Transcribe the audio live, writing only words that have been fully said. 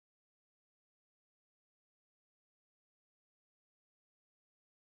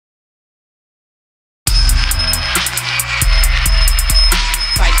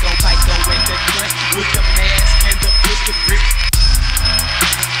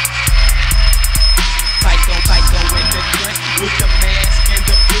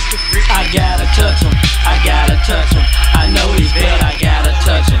I gotta touch him. I know he's bad, I gotta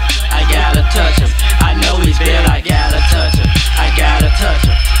touch him. I gotta touch him. I know he's bad, I gotta touch him. I gotta touch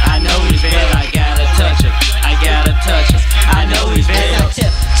him. I know he's bad, I gotta touch him. I gotta touch him. I know he's bad.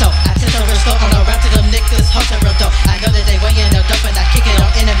 I tiptoe restore on the rap to them niggas, hoes and real dope. I know that they weighing the dope and I kick it on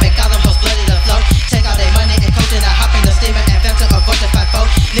in and make all them hoes bloody to flow. Take all their money and coach and I hop in the steamer and vamp to avoid the 5-4.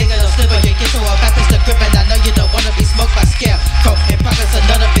 Nigga don't slip or you get to a back the grip and I know you don't wanna be smoked by scarecrow. In progress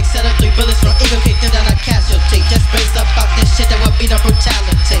another big set of 3 bullets from Eagle kicked them down a casualty. Just raise up out this shit that will be no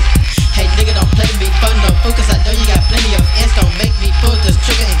brutality. Hey nigga don't play me for no fool cause I know you got plenty of ends. Don't make me pull this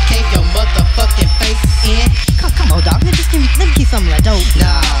trigger and cave your motherfucking face in. Come on dog, let me keep something like dope.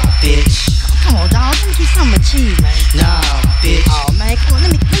 Nah bitch. Come on dog, let me keep something with cheese, man. Nah bitch. Oh man, come on,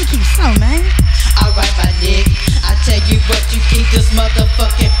 let me keep something, man. Alright my nigga, I tell you what, you keep this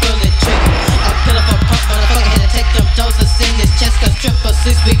motherfucking bullet trigger. A pillar for pump, motherfucker, had to take them doses in his chest. Cause triple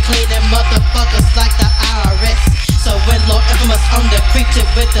six, we cleanin' motherfuckers like the IRS. So when Lord Infamous on the creature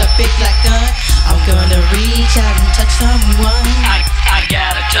with the big black gun, I'm gonna reach out and touch someone. I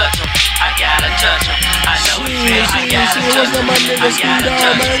gotta touch him. I gotta touch him. I know he's bad, I gotta touch him. I gotta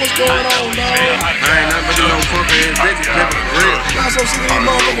touch him. What's going on, dog? I ain't nothing but you know Phonk ass bitches, pimpin' for real. I'm so sick of these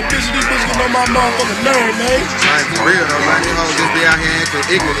motherfucking bitches. These bitches get on my motherfucking nerve, man. Man, for real though, man. These hoes just be out here acting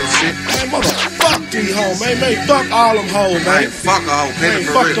ignorant and shit. Man, fuck these hoes, man. Man, fuck all them hoes, man. Fuck a hoe, man,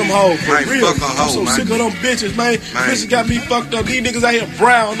 for fuck real. them hoes, for man, real. Fuck a hoe, I'm so man. sick of them bitches, man. Bitches got me fucked up. These niggas out here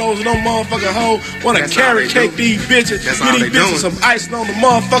brown nose and them motherfucking hoes wanna carry cake these bitches. That's Get all these they bitches doing. some icing on the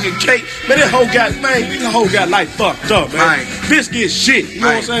motherfucking cake. Man, this hoe got, like fucked up, man. Bitch get shit, you know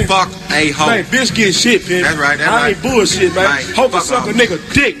what I'm saying? Fuck a hoe. Man, bitch get shit, man. That's right, I ain't bullshit, man. Hope to suck a nigga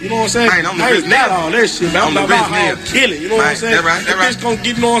dick, you know what I'm saying? Man, I'm the I ain't bitch not nigga. all that shit, man. I'm I'm the about bitch how nigga. kill it, you know what I'm saying? That right, that bitch right. gonna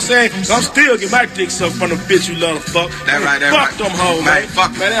get, you know what I'm saying? So I'm still get my dick sucked from the bitch you love to fuck. That right, that fuck right. them hoes, man.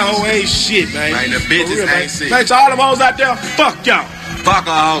 Fuck man, that hoe ain't shit, man. Man, the bitches For real, ain't man. shit. Man, to all them hoes out there, fuck y'all. Fuck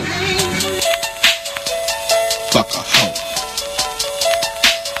a hoe. Fuck a hoe.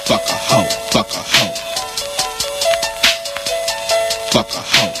 Fuck a hoe. Fuck a hoe. Fuck a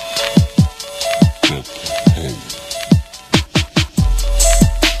hoe.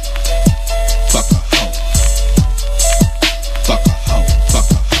 Fuck a hoe. Fuck a hoe. Fuck a hoe.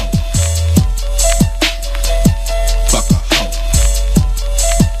 Fuck a hoe.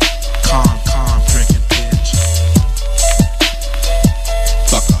 Calm, drinking bitch.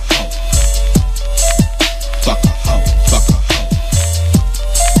 Fuck a hoe. Fuck a hoe. Fuck a hoe.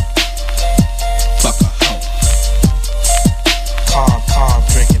 Fuck a hoe. Calm,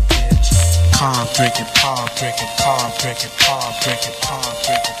 drinking bitch. Calm drinking, calm drinking, calm drinking, calm drinking, calm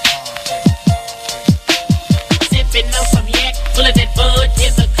drinking, calm drinking. Sipping on some yak, full of that bud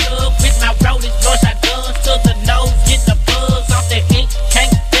in the club. With my rollers, blow shotguns to the nose, get the buzz off that ink. Can't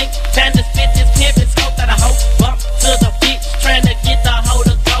think, time to spit this pimpin' scope out a hoe. Bump to the bitch, trying to get the hoe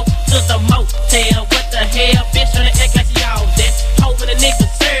to go to the motel. What the hell, bitch, trying to act like she all that. Hoping a nigga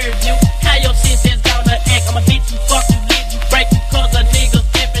serve you. How your shit says gonna act? I'm a bitch, you fuck, you live, you break, you cause a nigga's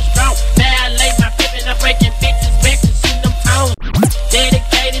pimpin' strong. Violate my pimpin', I'm breaking bitches back to shoot them on.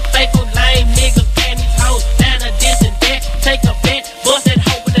 Dedicated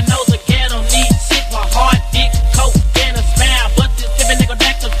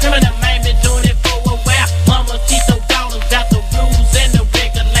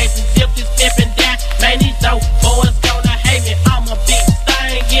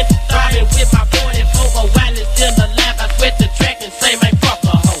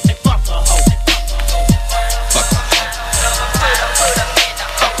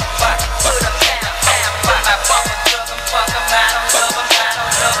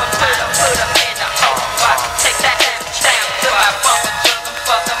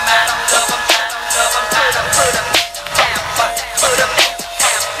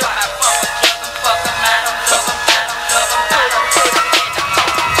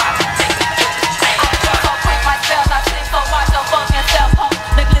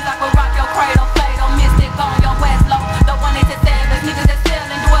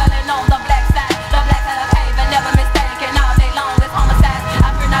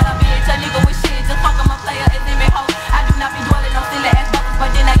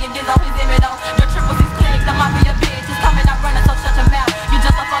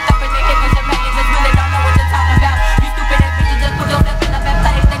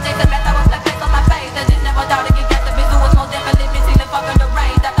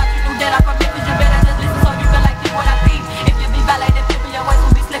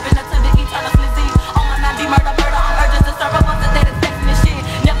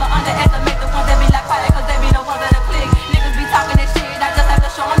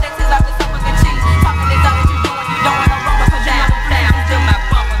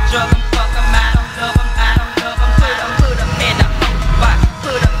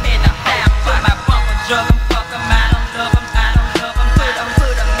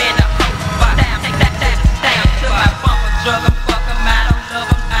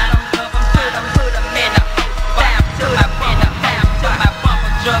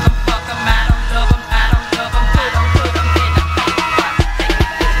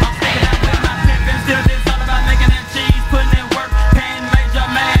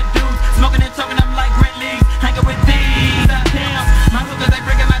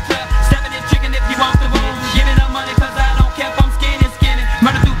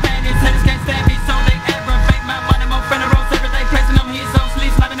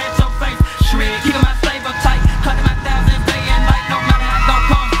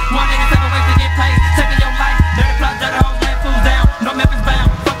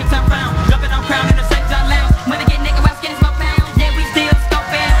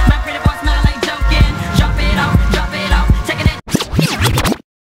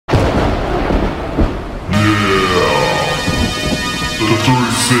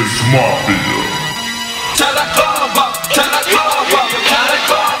 3-6 Mafia. Turn the club up, turn the club up, turn the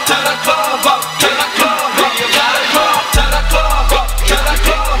club, turn the club up, turn the club up, turn the club, turn the club up, turn the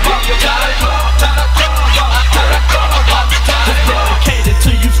club up, turn the club, turn the club up, turn the club up. Just dedicated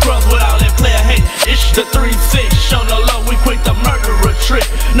to you scrubs with all that player hate. It's the 3-6, show no love, we quick to murder a trick.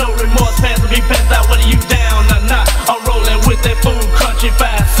 No remorse, pass to be passed out, whether you down or not. I'm rolling with that food, crunchy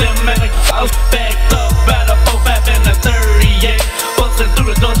 5-7 man. I was backed up, by the 4-5 and the 38. Busting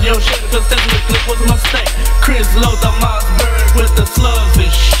through the doors of your shit, cause that clip was a mistake. Chris load the Mossberg with the slugs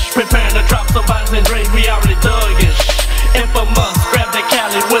and preparing to drop some bodies and Dre, we already dug and Infamous, grab the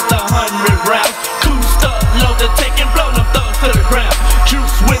Cali with 100 rounds. KOOPSTA, load the take and blow them thugs to the ground.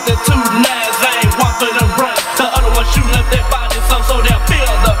 Juice with the 2 knives, I ain't one for them brains. The other one shooting up their bodies so they'll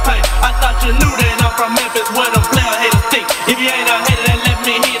feel the pain. I thought you knew that I'm from Memphis where them player haters stick. If you ain't a hater then let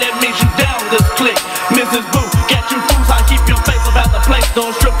me hear, that means you down this click. Mrs. Boo, got you fools, I keep your face about the place.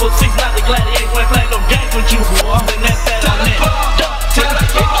 Those 666, not the gladiators, when play no games with you, boy. Then that's that on that. Tell the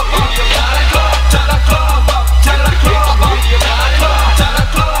club up, tell the club up, tell the club up, tell the club up, tell the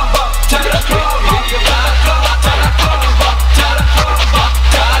club up, tell the club up, tell the club up, tell the club up,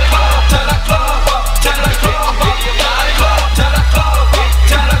 tell the club up, tell the club up, tell the club up, tell the club up, tell the club up, tell the club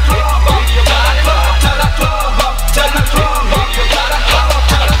up, tell the club up, tell the club up, tell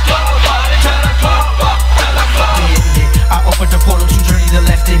the club up, tell the club up, tell the club up. I opened the portal to journey the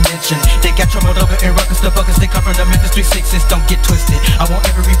last dimension. They got troubled over in ruckus, the buckets they come from the Memphis 3-6s. Don't get twisted. I want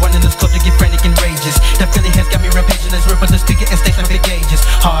everyone in this club to get frantic and rages. That feeling has got me rampaging, let's rip on the speaker and station big gauges.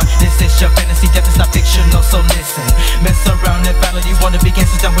 Hard, this is your fantasy, death is not fictional, so listen. Mess around and battle, you wanna be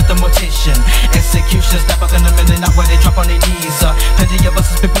gangsters down with the mortician. Executions, step up in the middle, not where they drop on their knees. Plenty of us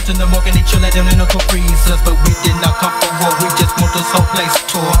has been put in the morgue and they chill at them in the cold freezers. But we did not come for war, we just moved this whole place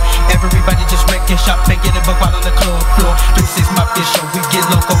tour. Everybody just wrecking shop, making it buck out on the club floor. 3-6 Mafia show, we get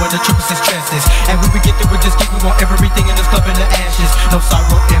loco with the 666 transits. And when we get through with this gig, we want everything in this club in the ashes. No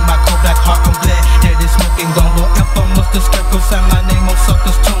sorrow in my cold black heart, I'm glad that it's smoking gone. Lord Infamous, the scarecrow, sign my name on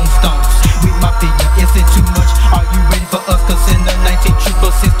suckers' tombstones. We Mafia, is it too much? Are you ready for us? Cause in the 19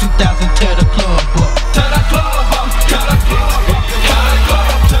 Troopers since 2000, tear the club up. Tear the club up, tear the club up, tear the club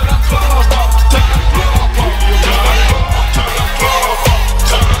up, tear the club up, tear the club up, tear the club up, tear the club up,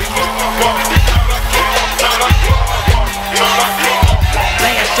 tear the club up, tear the club up.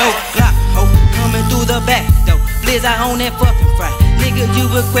 Last show, block, ho, coming through the back door. Blizz out on that fucking fry. Nigga, you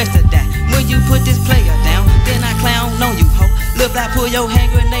requested that. When you put this player down, then I clown on you, ho. Look like pull your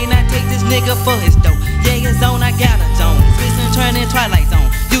hand grenade, I take this nigga for his dough. Yeah, it's on, I got a zone. Prison turning Twilight Zone.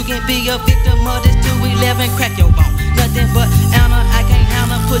 You can be a victim of this 211, crack your bone. Nothing but Anna, I can't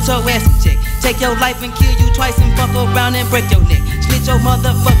handle, put your ass in check. Take your life and kill you twice and fuck around and break your neck. Split your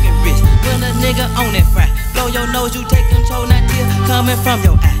motherfucking wrist. When a nigga on that fry. Blow your nose, you take control, not tear coming from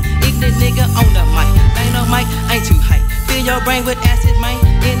your eye. Ignorant nigga on the mic. Dynamite ain't too hype. Fill your brain with acid, man.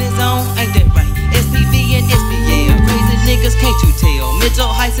 In his zone, ain't that right? SPV and SPL. Crazy niggas can't you tell. Mitchell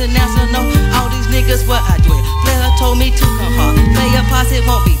Heights announcer, no. All these niggas where I dwell. Player told me to come hard. Player posse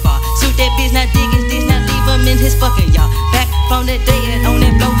won't be far. Shoot that bitch, not dig his ditch, not leave him in his fucking yard. Back from the dead on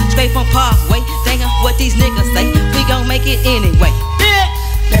that blow, straight from Parkway. Thinking what these niggas say, we gon' make it anyway.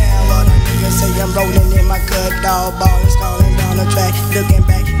 Damn, what a nigga say, I'm rolling in my cut dog ball, it's calling down the track. Looking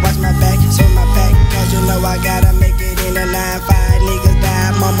back, watch my back, serve my pack. Cause you know I gotta make it in a 9-5. Niggas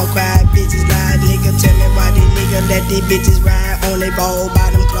die, mama cry, bitches lie. Nigga tell me why these niggas let these bitches ride on they ball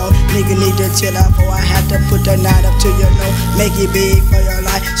bottom clothes. Nigga need to chill out before I have to put the knife up to your nose. Make it big for your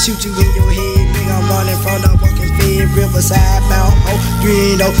life, shoot you in your head. Nigga, I'm running from the fucking Fed, Riverside bound, oh,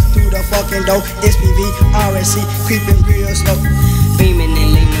 green though, through the fucking door. SPV, RSC, creeping real slow. Beaming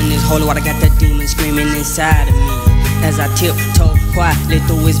and leaning this holy water, got the demon screaming inside of me. As I tiptoe quietly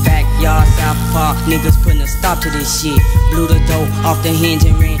through his backyard, South Park, niggas putting a stop to this shit. Blew the door off the hinge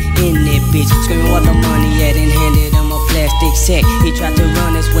and ran in that bitch, screaming what the money at and handed him a plastic sack. He tried to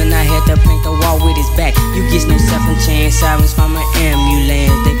run us when I had to paint the wall with his back. You get no second chance, sirens from an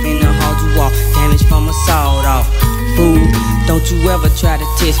ambulance. They finna hold you off, damage from a sawed off. Fool, don't you ever try to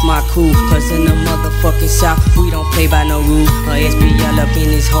test my cool. Cause in the motherfucking South, we don't play by no rules. A SBL up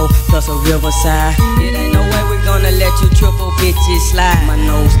in this hole, plus a Riverside. It ain't no way we're gonna let you triple bitches slide. My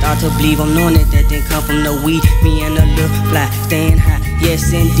nose start to bleed, I'm knowing that didn't come from the weed. Me and the little fly, staying high,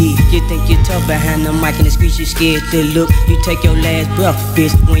 yes indeed. You think you're tough behind the mic and the streets, you scared to look. You take your last breath,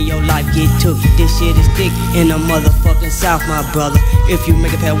 bitch, when your life get took. This shit is thick in the motherfucking South, my brother. If you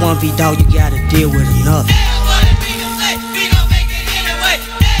make it past 1V, dog, you gotta deal with another.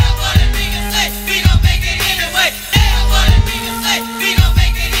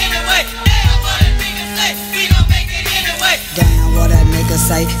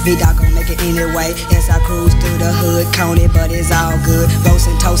 say V-Dog gon' make it anyway. As I cruise through the hood, Coney, but it's all good.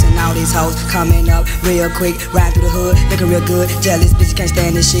 Roasting, toasting, all these hoes coming up real quick. Ride through the hood, looking real good. Jealous bitch can't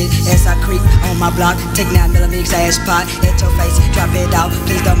stand this shit. As I creep on my block, take 9mm ass pot at your face, drop it out.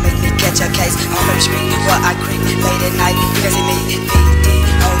 Please don't make me catch a case. On the street where I creep late at night. You can see me,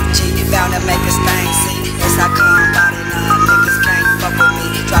 BDOG, bound to make a stain. See, as I come by the nine, niggas can't fuck with me.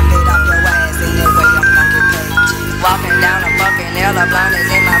 Drop it off your ass, anyway I'm gonna get paid. Walking down a fucking hill, a blunt is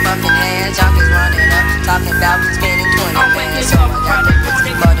in my fucking hand. Junkies running up, talking about spending 20 bands. So I got the pussy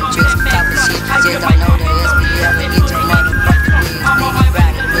for the tricks, type of shit. Just don't know the SBL and get your motherfucking wigs. Nigga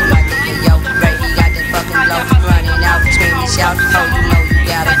riding with my nigga, yo, Ray, he got that fucking blow. Running out, screaming, shouting, oh, you know you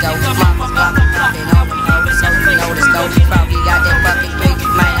gotta go. Mama's popping, popping on the road, so you know the scope. Probably got that fucking three,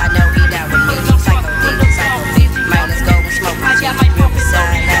 man, I know he down with me. Psycho bitch, man, let's go and smoke with you.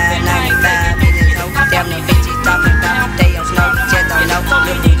 Riverside, 995, in his hoe. Damn, them bitches talking about they don't know, just don't know.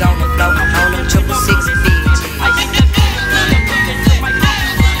 Look, we gon' flow on them 666 bitches.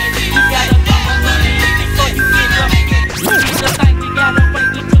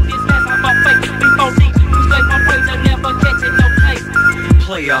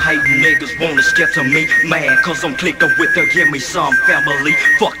 Player hating niggas wanna step to me, mad cause I'm clicking with her, give me some family.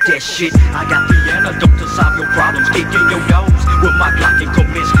 Fuck that shit, I got the antidote to solve your problems. Kicking your doors with my Glock and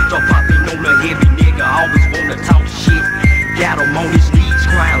commence. Start popping on a heavy nigga, always wanna talk shit. Got him on his knees,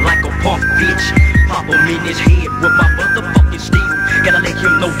 crying like a punk bitch. Pop him in his head with my motherfucking steel. Gotta let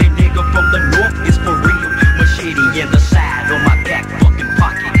him know that nigga from the north is for real. Machete in the side on my back fucking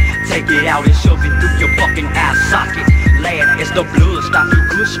pocket. Take it out and shove it through your fucking eye socket. Laugh as the blood stop you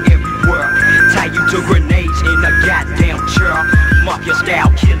gush everywhere. Tie you to grenades in a goddamn chair. Mafia style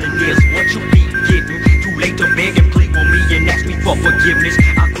killing is what you be getting. Too late to beg and plead with me and ask me for forgiveness.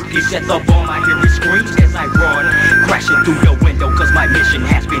 I quickly set the bomb, I hear it screams as I run. Crashing through the window cause my mission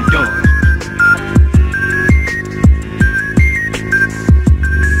has been done.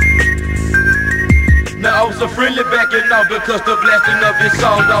 Now I'm so friendly backing out because the blasting of this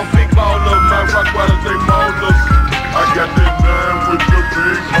song don't big ballers, my rock riders, they maulers. I got that nine with your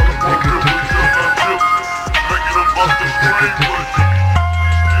big motherfucker with your chips, making them bust the screen with you.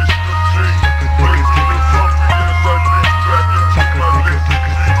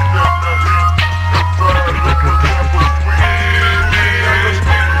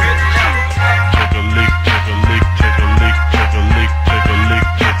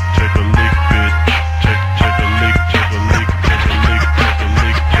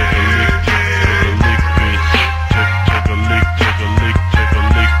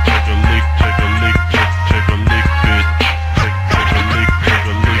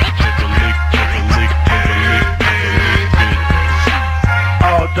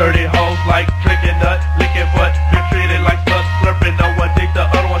 Dirty hoes like drinking nut, licking butt, been treated like sluts, slurping. No one think the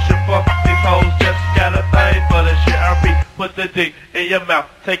other one should fuck. These hoes just got a thing for the shit. RP, put the dick in your mouth,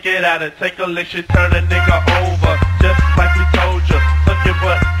 take it out and take a lick. Shit turn a nigga over, just like we told ya. Suck your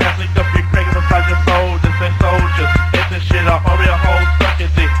butt, can't lick up your crank beside your soldiers and soldiers. It's the shit on all your hoes sucking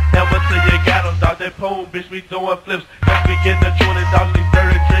dick. Never till you got them, dog. That poem, bitch, we doing flips. Let's begin the tuning, dog. These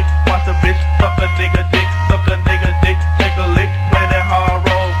dirty tricks. Watch the bitch suck a nigga dick, suck a nigga dick, take a lick, play that hard roll.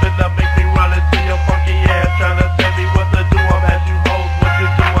 Make me run into your funky ass, tryna tell me what to do. I'm as you hoes, what you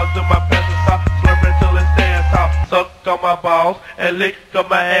do? I do my best to stop, slurping till it stands top. Suck on my balls and lick up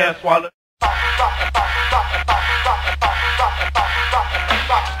my ass while it.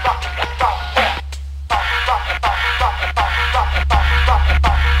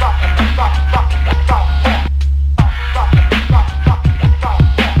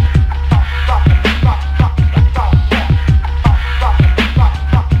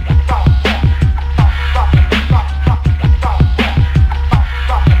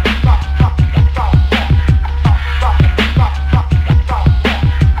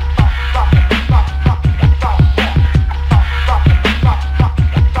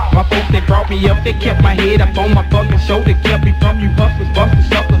 They kept my head up on my fucking shoulder, kept me from you hustlers, busters,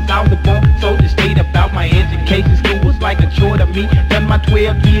 suckers. I was born soldier, stayed about my education. School was like a chore to me. Done my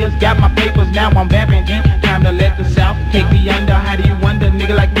 12 years, got my papers, now I'm bapping G. Time to let the South take me under. How do you wonder?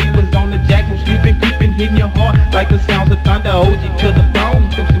 Nigga like me was on the jack, from sleeping, creeping, hitting your heart like the sounds of thunder. OG to the phone,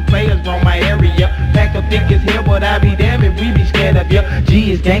 took some players from my area. Packed up thick as hell, but I be damn if we be scared of ya.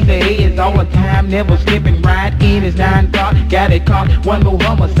 G is gangsta, A is all the time, never slipping. Ride in is 9 o'clock, got it caught, one more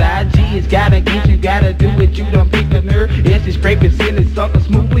homicide. G is gotta get you, gotta do it, you don't pick the nerve. S is scraping, silly sucker,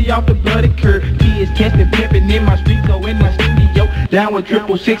 smoothly off the bloody curve. T is testing, pimping in my street, so in my studio. Down with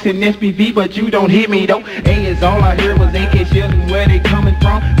 666 and SPV, but you don't hit me though. A is all I heard was AK shells and where they coming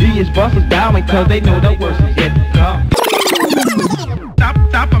from. B is busters bowing, cause they know the worst is yet to come. Stop.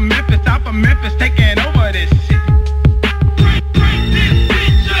 Memphis taking over this shit.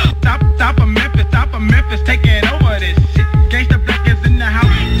 Top of Memphis taking over this shit. Gangsta Black is in the house.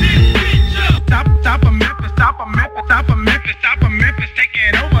 Top of Memphis taking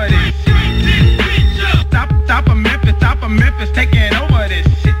over this shit. Top of Memphis taking over this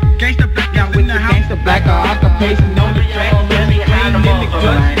shit. Gangsta Black is in the house. Gangsta Black are occupation on the track. Let me clean in the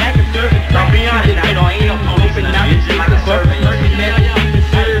gut. Back and service. Don't be honest, I don't ain't no open out the shit. The service.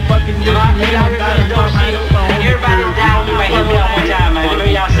 Fucking you. Everybody down the way. One more time, man. Let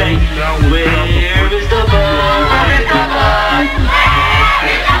me y'all say, where is the bug? Where is the bug?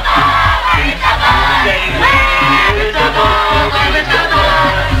 Where is the bug? Say, where is the bug? Where is the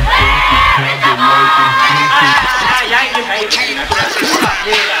bug? Where is the bug?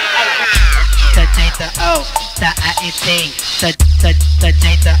 The J, the O, the I-N-T. The J,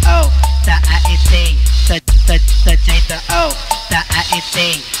 the O, the I-N-T. The J, the O, the I-N-T.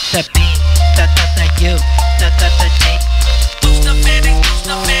 The B, the U, the J. Boost the fitting, boost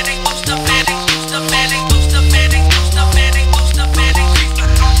the fitting, boost the fitting, boost the fitting, boost the fitting, boost the fitting, boost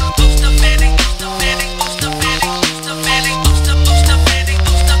the fitting, boost the fitting, boost the fitting, boost the fitting, boost the fitting,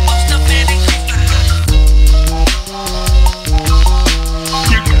 boost the fitting, boost the fitting.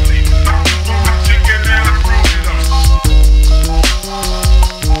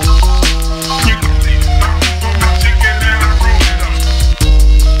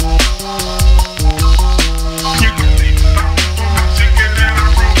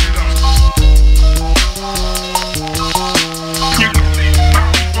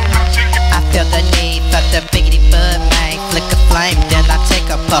 Then I take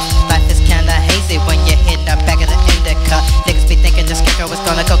a puff. Life is kinda hazy when you hit the back of the indica. Niggas be thinking the scarecrow is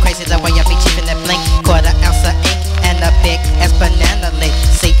gonna go crazy the way I be chiefin' that blink. Quarter ounce of ink and a big ass banana leaf.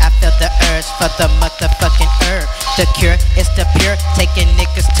 See, I feel the urge for the motherfucking herb. The cure is the pure, taking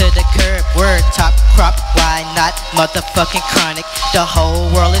niggas to the curb. Word top crop, why not motherfucking chronic? The whole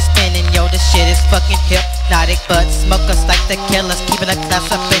world is spinning, yo, this shit is fucking hypnotic. But smokers like the killers, keeping a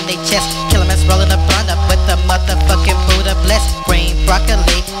glass up in their chest. Killer man's rolling a blunt up with the motherfucking Buddha blessed. Green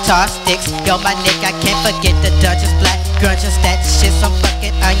broccoli, tar sticks, yo, my nigga, I can't forget the Dutchess black. Grunges, that shit some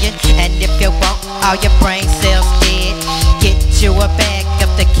fucking onion. And if you want all your brain cells dead, get you a bag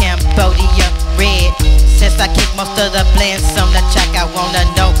of the Cambodia red. Since I kick most of the blends on the track, I wanna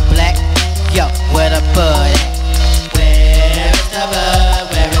know black. Yo, where the bud at? Where is the bud?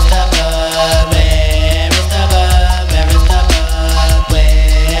 Where is the bud? Where is the bud? Where is the bud?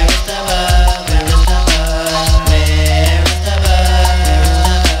 Where is the bud? Where is the bud? Where is the bud?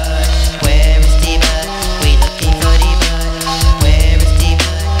 Where is the bud? We looking for the bud. Where is the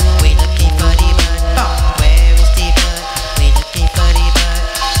bud? We looking for the bud. Where is the bud? We looking for the bud.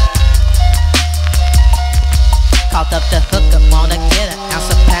 Called up the hooker, wanna get an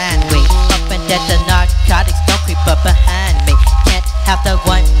ounce of pine weed. Hoping that the narcotics don't creep up behind me. Can't have the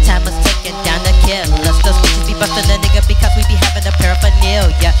one-timers taking down the killers. Those bitches be busting the nigga because we be having a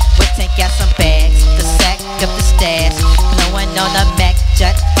paraphernalia. We tank got some bags, the sack of the stash, blowing on a Mac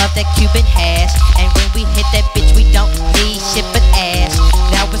jet of that Cuban hash. And when we hit that bitch, we don't need shit but ash.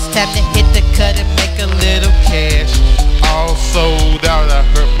 Now it's time to hit the cut and make a little cash. All sold out, I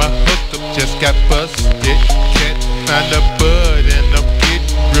hurt my hook up, just got busted. Can't find the bud and I'm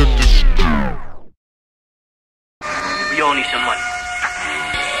getting real destroyed. We all need some money.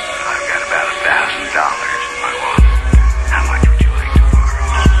 I've got about $1,000 in my wallet. How much would you like to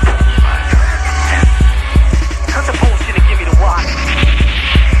borrow? $5, $10. Cut the bullshit and give me the watch.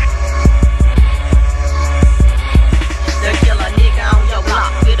 The killer nigga on your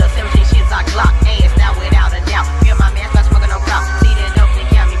block with a 17 shits I Glock. Ass now without a doubt. Feel my man start smoking on clout. See that dope that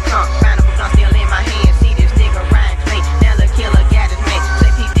got me drunk. Find a book still in my hand.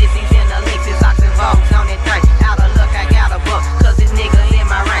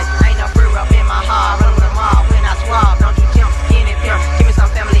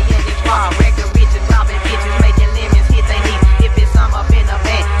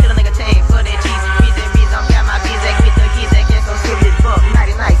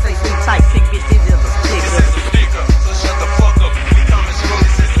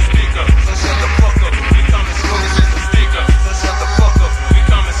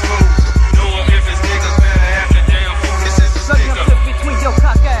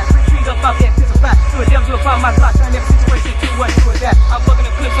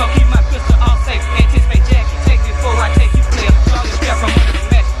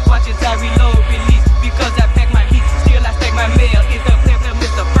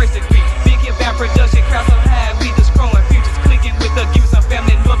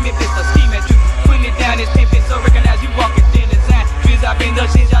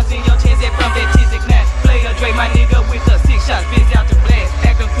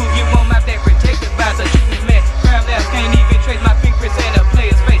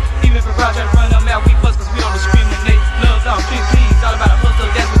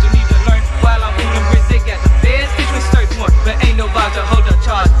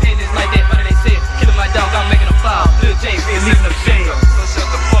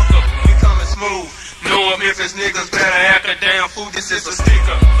 Memphis niggas better act a damn fool. This is a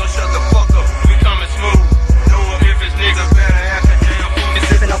sticker, so shut the fuck up. We coming smooth. No Memphis niggas better act a damn fool. This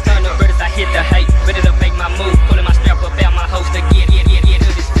is no thunder, brothers, I hit the hate. Ready to make my move. Pulling my strap up out my holster. Get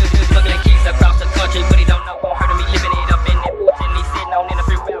looking at keys across the country. What he don't know won't hurt me. Living it up in that booth. And he sitting on in the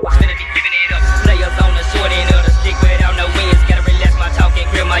free route. I'm spinning it, giving it up. Players on the short end of the stick without no wins. Gotta relax my talk and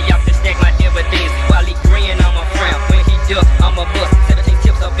grill my yacht to stack my dividends. While he grin, I'm a frown. When he duck, I'm a bust. 17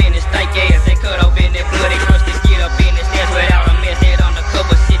 tips up in his stank ass. They cut open that bloody crust to get up in his stairs without a mess. Head on the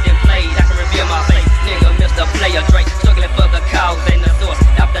cover, shit and played. I can reveal my face. Nigga, Mr. Player Drake. Struggling for the cause and the source.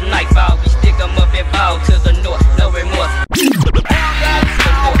 Out the nightfall, we stick 'em up and bow to the north. No remorse.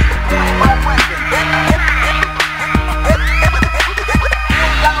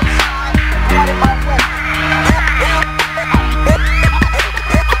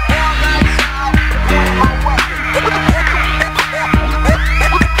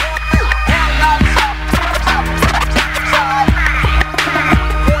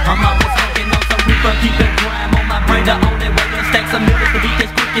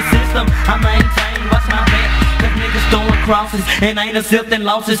 And ain't accepting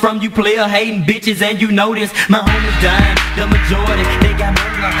losses from you player hating bitches, and you know this. My homies dying, the majority, they got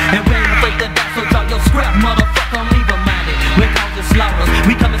murder. And we ain't afraid to die, so talk your scrap, motherfucker, leave them minded. We're causing slaughters,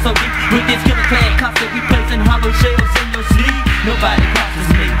 we coming so deep with this killer clad concept. We placing hollow shells in your sleeve, nobody crosses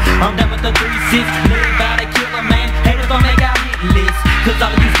me. I'm down with the 3-6, led by the killer man. Haters on that guy hit list, cause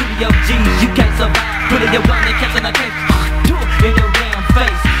all of you studio G's, you can't survive. Put in your gun and catch in a case, do it in your damn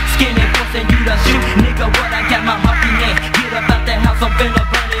face. Skin and force and you the shoot, nigga, what I got my hockey neck. Get up out that house, I'm finna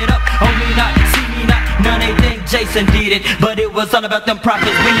burn it up. Oh me not, see me not, none they think Jason did it. But it was all about them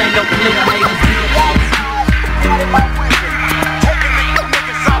profits, we ain't no player haters.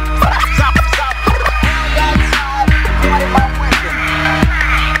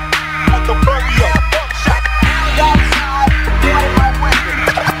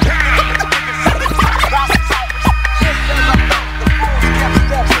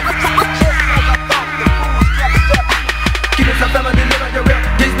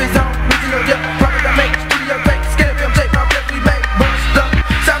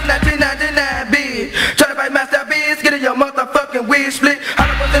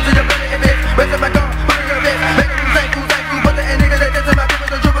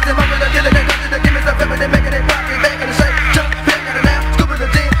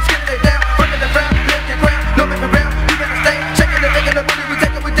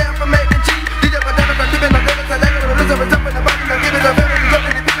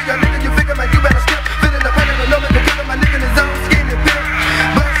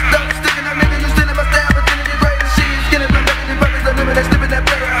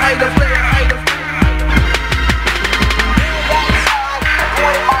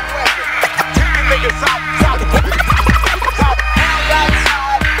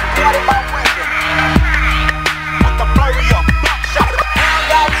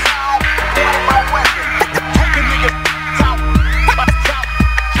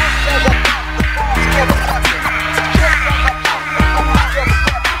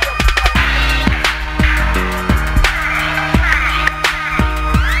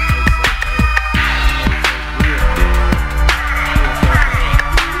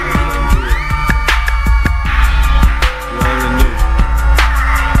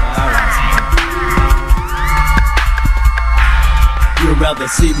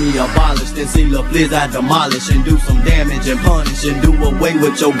 See me abolished and see the fliz I demolish and do some damage and punish and do away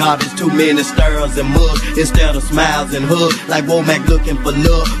with your garbage. Too many stirs and mugs instead of smiles and hugs. Like Womack looking for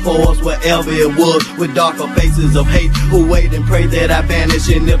love for us wherever it was, with darker faces of hate who wait and pray that I vanish.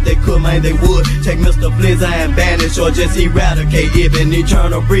 And if they could, man, they would take Mr. Fliz and banish or just eradicate. Even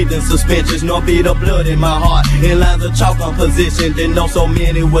eternal breathing suspensions, nor be the blood in my heart in lines of chalk on position. Didn't know so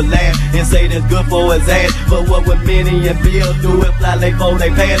many would laugh and say that's good for his ass. But what would many and Bill do if I lay for they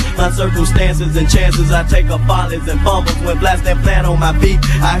pass? My circumstances and chances, I take up follies and fumbles when blasting flat on my beat.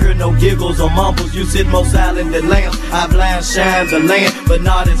 I hear no giggles or mumbles. You sit more silent than lambs. I blind shine the land, but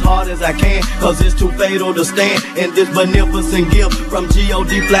not as hard as I can, cause it's too fatal to stand in this beneficent gift from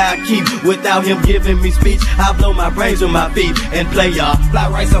G.BLAC. I keep without him giving me speech. I blow my brains with my feet and play y'all. Fly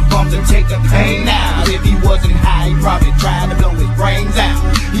right some bumps and take the pain now. If he wasn't high, he probably tried to blow his brains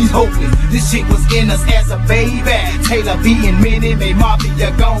out. He's hopeless, this shit was in us as a baby. Taylor B and Minnie made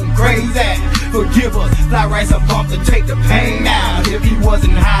Mafia gone crazy. Forgive us, fly right some bumps and take the pain now. If he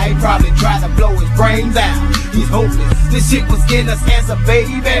wasn't high, he probably try to blow his brains out. He's hopeless, this shit was in us as a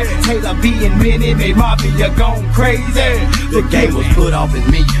baby. Taylor being many made Mafia gone crazy. The game was put off in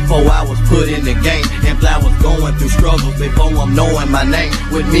me before I was put in the game. And Fly was going through struggles before I'm knowing my name.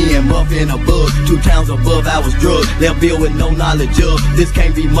 With me and Muff in a bug, 2 towns above I was drugged. Left Bill with no knowledge of this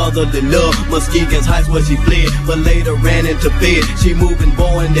can't be motherly love. Muskegon's Heights where she fled, but later ran into bed. She moving,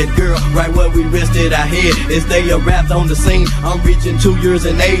 boring that girl right where we rested our head. As they arrived on the scene, I'm reaching 2 years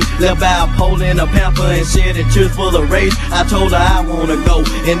in age. Left by a pole and a pamper and shedding tears full of rage. I told her I wanna go,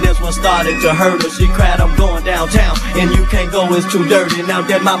 and that's what started to hurt her. She cried, I'm going downtown, and you can't go, it's too dirty. Now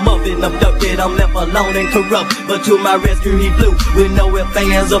that my muffin abducted, I'm left alone and corrupt. But to my rescue he flew, with no ifs,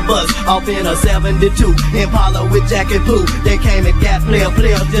 ands, or buts. Off in a 72 Impala with jacket blue. They came and got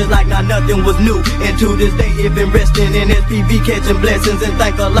players just like not nothing was new. And to this day it been resting in SPV, catching blessings. And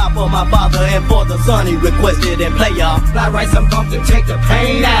thank a lot for my father and for the son he requested. And play y'all. Fly right some bump to take the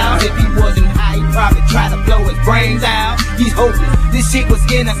pain out. If he wasn't high, he'd probably try to blow his brains out. He's hopeless, this shit was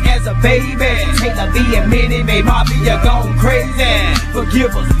in us as a baby. Taylor being many made Mafia gone crazy.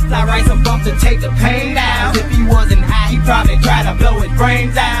 Forgive us, fly right some bump to take the pain out. If he wasn't high, he'd probably try to blow his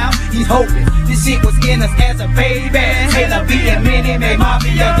brains out. He's hopeless, this shit was in us as a baby. Taylor being many made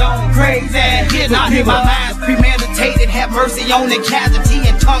Mafia gone crazy. Not in my mind's premeditated, have mercy on the casualty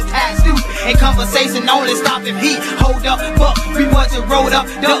and tongue-tied stupid. And conversation only stopped if he hold up, but we wasn't rolled up,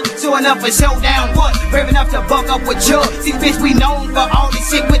 duck, so enough for showdown. What? Brave enough to buck up with Chubb. See, bitch, we known for all this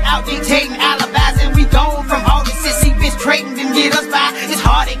shit without dictating alibis, and we gone from all this shit. See, bitch, trading didn't get us by. It's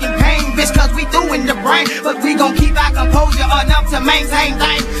heartache and pain, bitch, cause we doing the brain, but we gon' keep our composure enough to maintain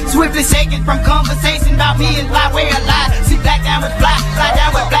things. Swiftly shaking from conversation about me and Fly way alive. See, black down with Fly, Fly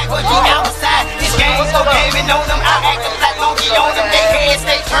down with Black, but he outside. This game's so gaming on them. I act the black monkey on them. They heads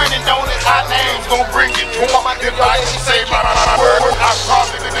stay turning on us. Our names gon' bring it to them. If I say my word, I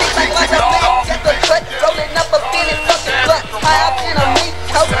promise it. Rolling up a feeling fucking blunt. High up in a meat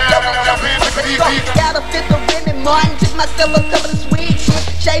coat. Gotta fit the women, Martin. Took myself a couple of sweet shit.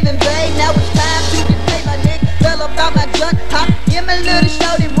 Shaving blade, now it's time to repay my nigga. Fell about my gun, hop. Give me a little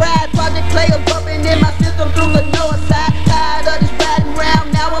shorty ride. Project player bumping in my system through the north side. Tired of this riding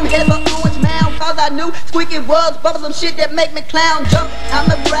round. Now I'm headed for Orange Mound. Cause I knew squeaky was bubble some shit that make me clown jump.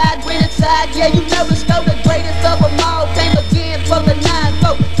 I'ma ride when inside. Yeah, you never stole the greatest of them all. Came again for the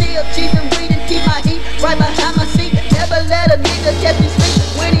 9-4. Still cheap and reading, keep my heat right behind my seat. Never let a nigga catch me sleep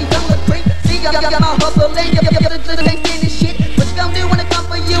when he's on the creek. See, y'all got my hustle and y'all ain't finished shit. What you gon' do when it come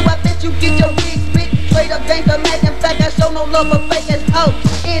for you? I bet you get your wig spit. Straight up gangsta Mac. In fact, I show no love for fake ass hoes.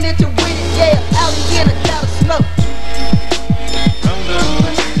 In it to win it, yeah. Out again, a cloud of smoke.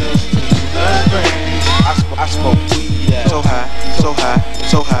 I smoke weed so high, so high,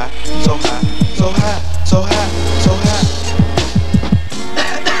 so high, so high, so high, so high, so high.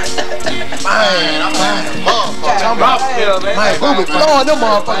 Man, I'm behind the motherfucker. Man, boo be blowing them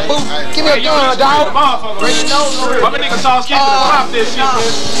motherfuckers. Boo, give me a gun, dog. I'm a nigga sauce kid to pop this shit,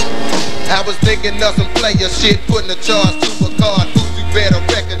 man. I was thinking of some player shit, putting a charge to a card. Boots, you better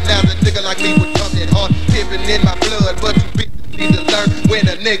recognize a nigga like me would come that hard. Pimping in my blood, but you bitches need to learn when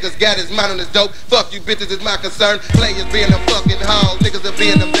a nigga's got his mind on his dope. Fuck you bitches is my concern. Players being a fucking hog, niggas are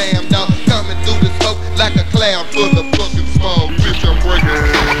being them damn dog. Coming through the smoke like a clown full of fucking small. Bitch, I'm breaking.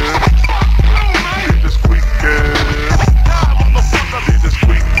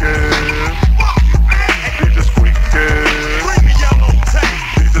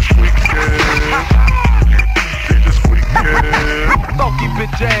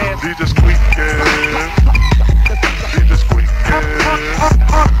 DJ squeaking. DJ squeaking.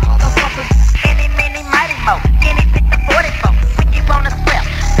 Any, mini, mighty mo. Any pick the 44. When you wanna sweat,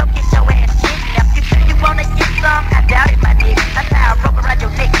 don't get your ass kidnapped. You sure you wanna get some? I doubt it, my nigga. That's how I rope around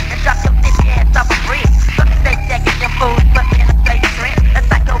your neck and drop your thick ass off a bridge. Fuck the state jacket, them fools, fuck me in a state trend. A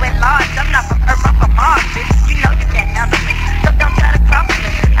psycho at large. I'm not from Earth, I'm from Mars, bitch. You know you can't handle me, so don't try to cross me.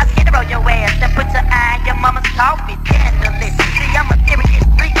 I skid roll your ass and put your eye in your mama's coffee. Handle it. See, I'm a serious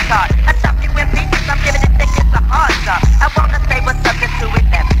street card. I chop you in pieces, I'm giving it to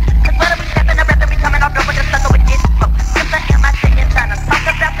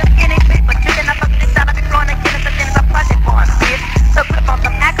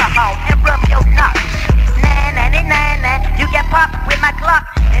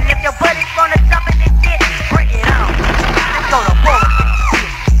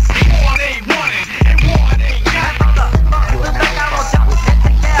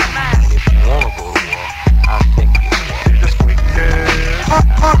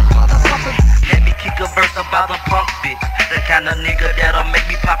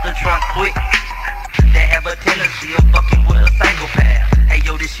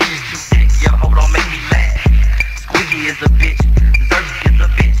shit is too thick. Yo, hold on, make me laugh. Squeaky is a bitch, Zerky is a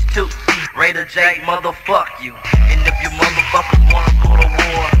bitch too. Raider J, motherfuck you. And if you motherfuckers wanna go to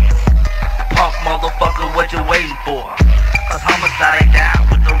war, punk motherfucker, what you waiting for? Cause homicide ain't down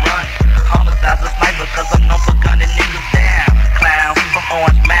with the run. Homicide's a sniper cause I'm known for gunning niggas down. Clown from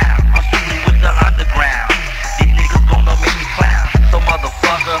Orange Mound, I'm shooting with the underground. These niggas gonna make me clown. So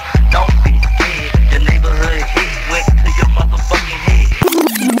motherfucker, don't be scared. Your neighborhood hit went to your motherfucking head.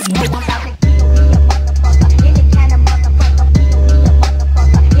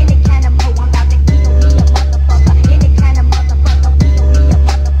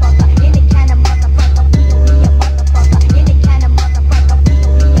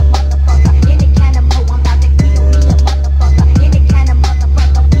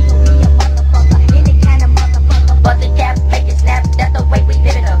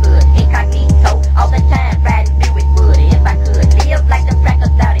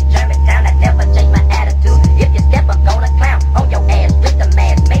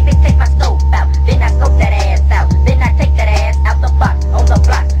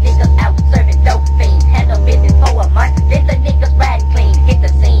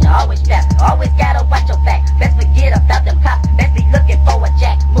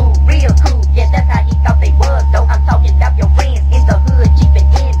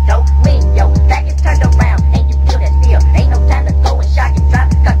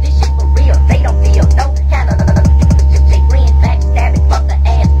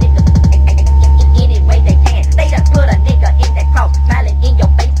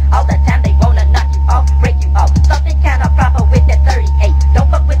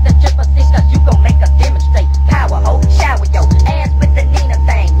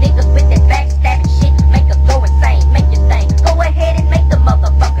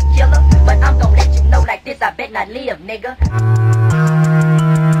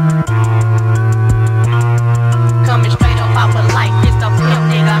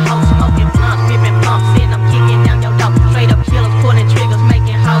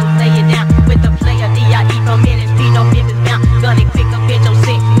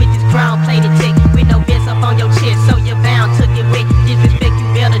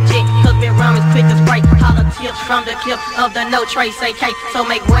 Of the no trace AK, so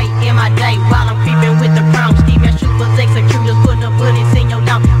make way in my day while I'm creeping with the crown. Steaming troopers, executors, putting the bullets in your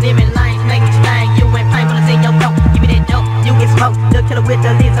down. Living lanes make me slang, you ain't pain bullets in your throat. Give me that dope, you get smoked. The killer with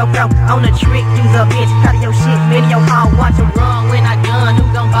the Lizzo bro. On the trick, use a bitch, cut your shit, many your hall. Watch them run when I gun, who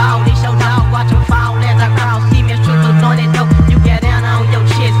gon' ball? This your dog, watch them fall as I cross. Steaming troopers, blowing that dope. You get down on your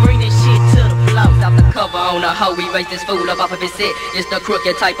chest, bring that shit to the floor. Stop the cover on a hoe, we raise this fool up off of his set. It's the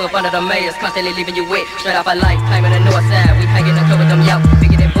crooked type up under the mayor's, constantly leaving you wet. Straight off a life, climbing the north side. We hanging the club with them yo.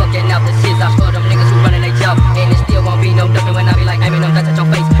 Bigger than booking out the shits out for them niggas who running they job. And it still won't be no nothing when I be like aiming them guns at your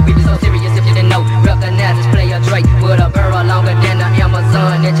face. We be so serious if you didn't know. Recognize this player Drake with a barrel longer than the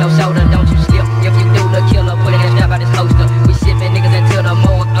Amazon at your shoulder. Don't you slip. If you do, the killer put it in strap out his holster. We shipping niggas into the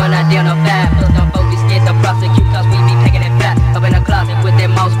morgue unidentified. Plus them folks we scared to prosecute cause we be packing it fat. Up in the closet with that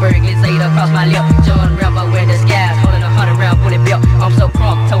Mossberg laid across my lip. John Rambo in disguise, holding 100 round bullet belt. I'm so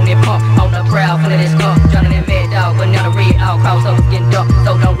crunk, Tony Pump on the prowl, full of this skunk. Drowning in mad dog, but now the red all crossovers getting dumped.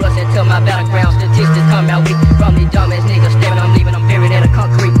 So don't rush until my battleground statistics come out weak. From these dumbass niggas stabbing, I'm leaving them buried in the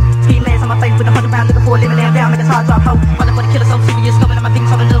concrete. Ski mask on my face with 100 round nigga for a living and down, make a hard drop hoe. Running for the killer so serious, coming at my fingers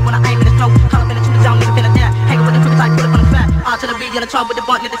on the look when I aim in the throat. Call up in the truth, down, nigga finna die. Hanging with the crooked type, put it on the fat. All to the beat, in the trunk with the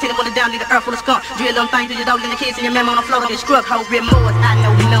bunk, let the tin on the down, leave the earth full of skunk. Drill them things to your dog, and the kids and your memo on the floor. Don't get scrubbed, hoe, remorse, I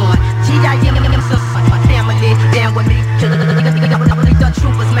know none. G.I.M. son, my family, down with me. The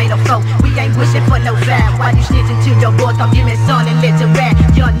troopers made a flow. We ain't wishing for no vibe. Why you snitching to your boys? Come give me son and let you rap.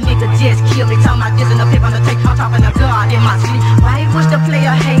 Young nigga just kill me. Talking about this and the pip on the tape. I'm talking to God in my sleep. Why wish the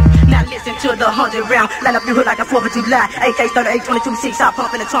player hate? Now listen to the 100 round. Line up your hood like a 4th of July. AK-38, 22, 6 shot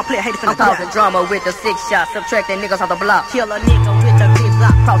pump in the trunk. Player hated for the I'm causing drama with the 6 shots. Subtracting niggas off the block. Kill a nigga with the big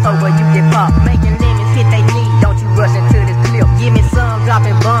block. Crossover, you get popped. Making lemons hit they knee. Don't you rush into this clip. Give me some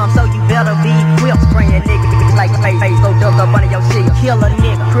dropping bombs, so you better be equipped. Spraying niggas like face, go duck up under your shield. Kill a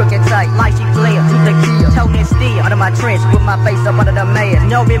nigga, crooked tight, like she flare to the kill. Tony steel under my trench with my face up under the mask.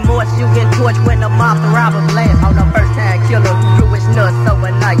 No remorse, you get torched when the mobster robber blast. On the first time killer who grew his nuts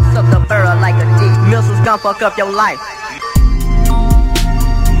overnight. Suck the barrel like a dick. Missiles gon' fuck up your life.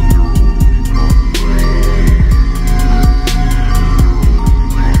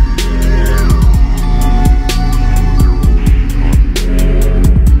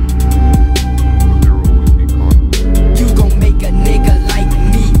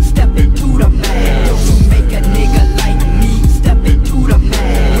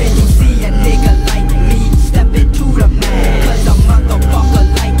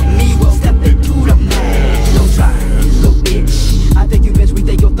 Like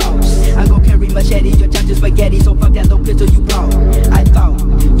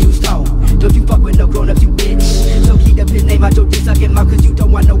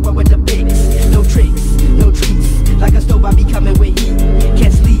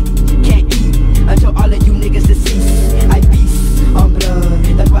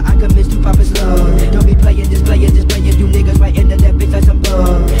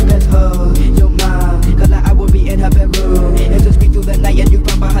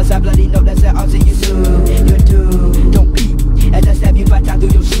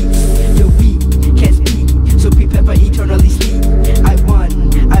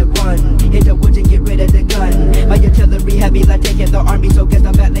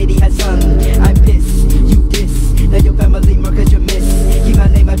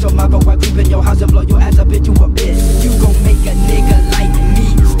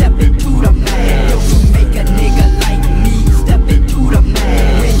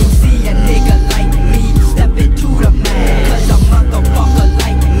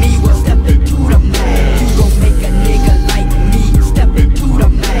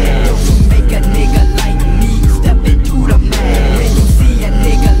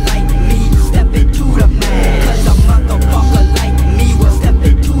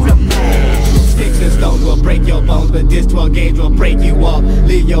walk.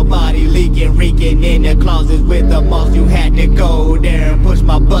 Leave your body leaking, reeking in the closets with the most. You had to go there and push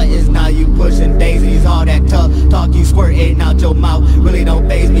my buttons. Now you pushing daisies. All that tough talk you squirting out your mouth really don't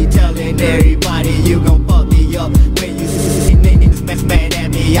faze me. Telling everybody you gon' fuck me up when you see niggas mad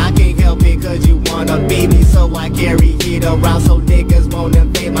at me. I can't help it cause you wanna beat me, so I carry heat around so niggas won't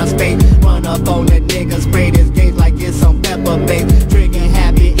invade my space. Run up on the niggas, spray this gauge like it's some pepper bait. Trigger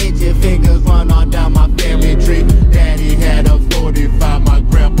happy, itchy fingers run all down my family tree. Daddy had a 45, my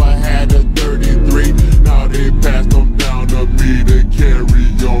grandpa had a 33. Now they passed them down to me to carry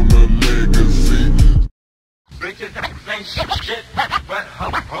on the legacy. Bitches ain't shit, but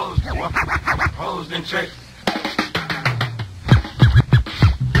hoes and tricks.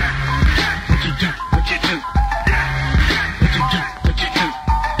 What you do? What you do? What you do? What you do?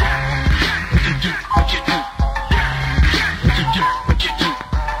 What you do? What you do? What you do? What you do? What you do?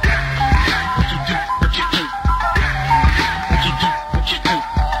 What you do? What you do? What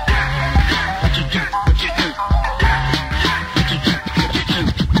you do? What you do? What you do? What you do? What you do?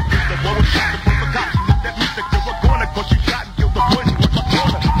 The boy was shot before the cops. He looked at me, said you're a goner, 'cause you shot and killed the boys who worked my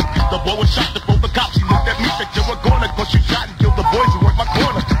corner. The boy was shot before the cops. He looked at me, said you're a goner, 'cause you shot and killed the boys who worked my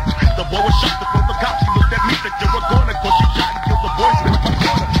corner. The boy was shot before the cops. He looked at me, said you're a goner, 'cause you shot and killed the boys who worked my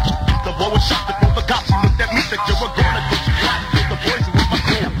corner. The boy was shot before the cops. He looked at me, said you're a goner, 'cause you shot and killed the boys who worked my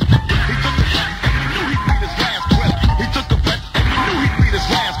corner. He took a breath and he knew he'd breathe his last breath. He took a breath and he knew he'd breathe his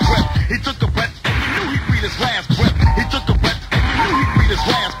last breath. He took a breath and he knew he'd breathe his last breath. He took a breath and he knew he'd breathe his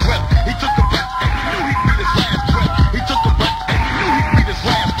last breath. He took a breath and he knew he'd breathe his last breath. He took a breath and he knew he'd breathe his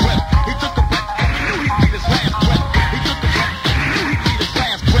last breath. He took a breath and he knew he'd breathe his last breath. He took a breath and he knew he'd breathe his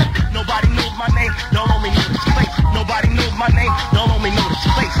last breath. Nobody knows my name, don't only know his face. Nobody knows my name, don't only know his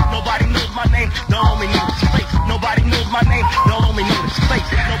face. Nobody knows my name, don't only know his face. Nobody knows my name, don't only know his face.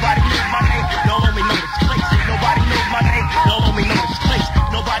 Nobody knows my name, don't only know his face. Nobody knows my name, don't only know his face.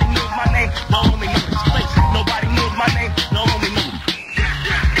 Nobody knows my name, don't only know his face. Nobody knows my name, don't only know his face.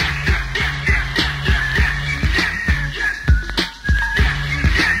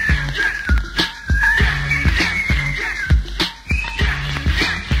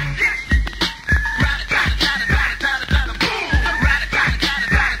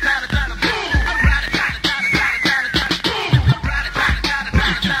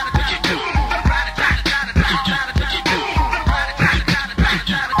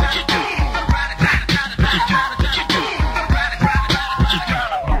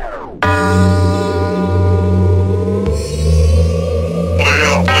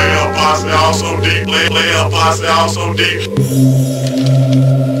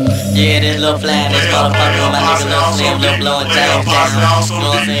 Yeah, this little fly, this motherfucker, my nigga Lil Slim, Lil blowing things down. You know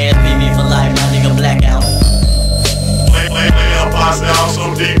what I'm saying? SPV for life, my nigga Blackout. Play up, posse out so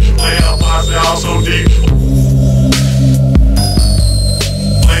deep. Play up, posse out so deep.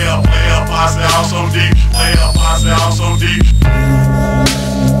 Play up, posse out so deep. Play up, posse out so deep.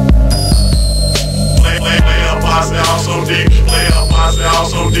 Play up, posse out so deep. Play up, posse out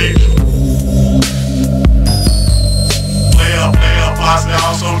so deep. Play up, posse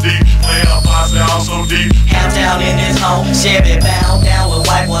out so deep. Play up, posse out so deep. Down in this hole, Chevy bound down with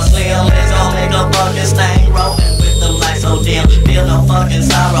white boy slim. Let's go make a fucking stain rolling with the lights so dim. Feel no fucking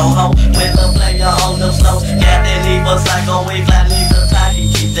sorrow, ho. With the player on the slow. Captain Eva Psycho, we flat leave the tie,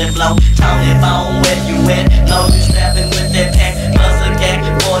 he keep that flow. Tony Bone, where you at? Know you strapping with that pack. Plus a gang,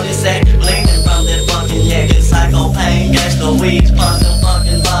 40 sack. Leaning from that fucking yak. And Psycho pain, gas the weeds. Plus them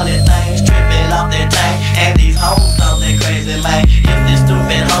fucking body things. Tripping off that tank. And these hoes call that crazy man. If this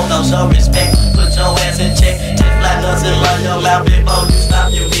stupid hoe don't show respect, put your ass in check. Just fly nuts and run your mouth before you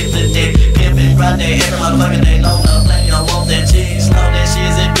stop, you get the dick. Pimpin' grind that every motherfucker they know the play. You want that cheese, slow that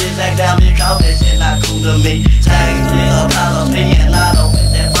shit, and bitch back down because that shit not cool to me. Change with a collar P and lotto with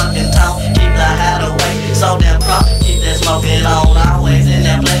that fucking tone. Keep the hideaway, so damn crunk, keep that smoking on. Always in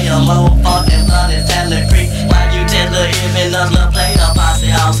that player mode, fucking blood, it's time to creep. Why you tell the even us, little player posse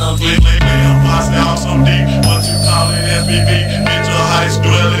out so deep. Play up, posse out so deep. What you call it, SBV? Bitch, a high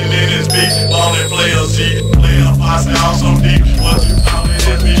dwelling in his beat. Ballin' player Z. Play up, posse out so deep. What you call it,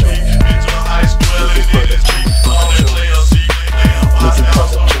 SBV? Bitch, a high dwelling in his beat. Ballin' player Z. Play up, posse out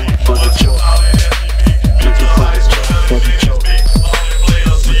so deep. What you call it, SBV? Bitch, a high dwelling in his beat. Ballin'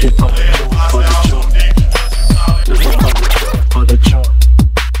 player Z. Play up, posse out so deep. What you call it, for the joint,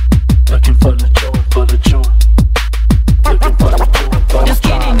 looking for the joint, for the joint, looking for the joint, for the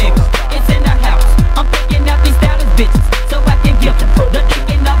skinny nigga, it's in the house. I'm picking out these stylish bitches so I can give them the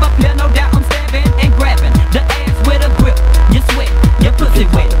thinking of a pill. No doubt I'm stabbing and grabbing the ass with a grip. You sweat, your pussy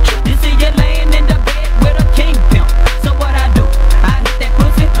wet. You see you laying in the bed with a king pimp. So what I do? I hit that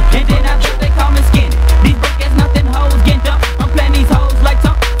pussy and then I bet they call me skinny. These broke ass nothing hoes get dumped. I'm playing these hoes.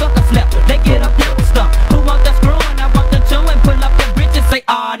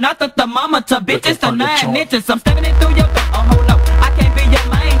 bitches. I'm stepping it through your door. Oh, hold up, I can't be your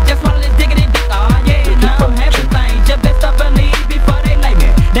main. Just swallow this diggity dick. Oh yeah, now I'm having things. You best to believe before they lay me.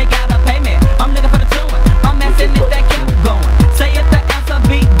 They gotta pay me. I'm looking for the tune. I'm asking if that kept going. Say if the answer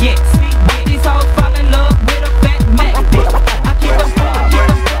be yes. These hoes fall in love with a fat Mac bitch. I keep them full, keep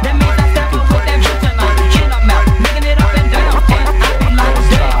them. That means I step up with that bitch and I'm in her mouth, licking it up and down. And I be like,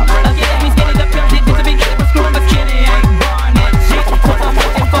 damn. Again, me skinny the pimp, this to be getting for screwing, but skinny ain't born that shit. Cause I'm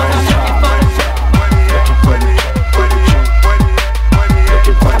looking for the shit.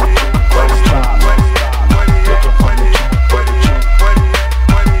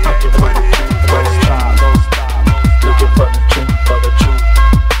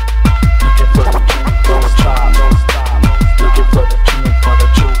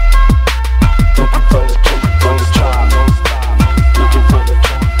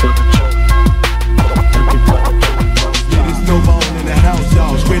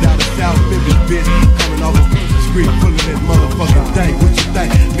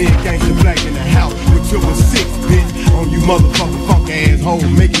 Motherfucking funk asshole,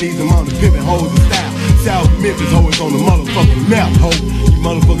 making these amount of pimpin' hoes in style. South Memphis always on the motherfucking map, ho. You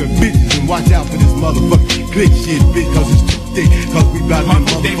motherfucking bitches, and watch out for this motherfucking click shit, bitch, cause it's too thick. Cause we bout that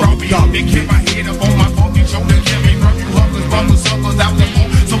motherfucking dollar, they keep my head up on my fucking shoulder. Get me from you huckers, bummers, suckers out the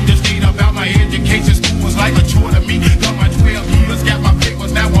phone. So just need about my education. School was like a chore to me. Got my 12 years, got my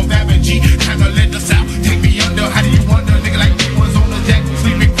papers, now I'm having G. Kinda let the South take me under. How do you wonder, nigga, like me was on the jack,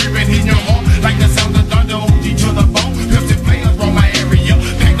 sleeping, creeping in your heart, like the sound of thunder, OG to the bone.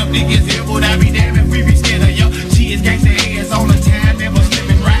 Niggas here, but I be damn if we be scared of ya. She is gangsta ass all the time, never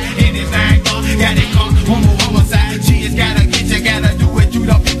slipping right. In his nine car, got it caught, one more homicide. She has gotta get you, gotta do it, you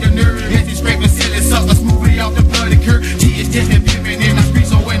don't pick the nerve. As he scrape the silly sucker smoothly off the bloody curb. She is just been pimping in the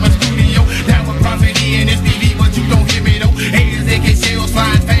streets, so in my studio. Down with Prophet E and SPV, but you don't hear me though. A's, AK shells,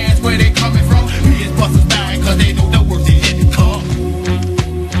 flying fast, where they coming from? Me is busters dying, cause they know the worst is yet to come.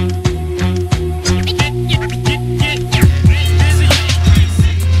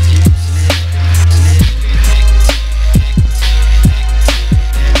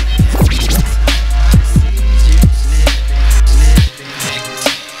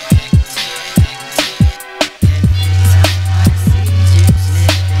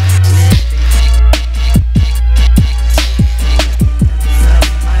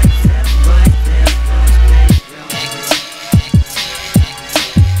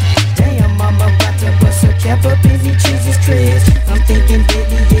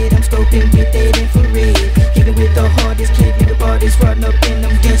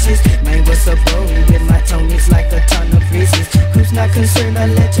 Concerned, I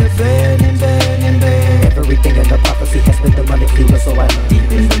let you burn and burn and burn. Everything in the prophecy has been the money fever, so I know deep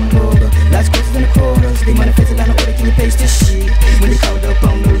in the border. Lights closer than the quarters. They manifest line of order, can you paste this shit? When you called up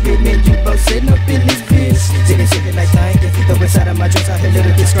on the rhythm, you both sitting up in this bitch. Sitting like thinking. The inside of my dress, I hear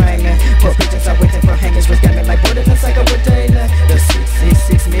little bit strangling. For pictures, I waiting for hangers, was gaming like border, looks like a wood tailor. The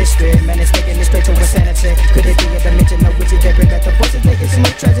 666 mystery, man, it's taking this straight to insanity. Could it be a dimension of which is they bring back the forces, they hit some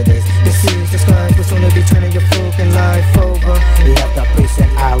more tragedies. The seas, the skies, will soon be turning your fucking life over. We have the prison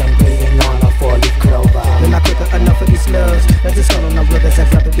island bleeding on a 4-leaf clover. We're not quick enough of these slugs. Let's just call on our brothers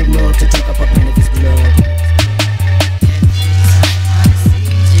that drop a big mug to drink up a pen of his blood.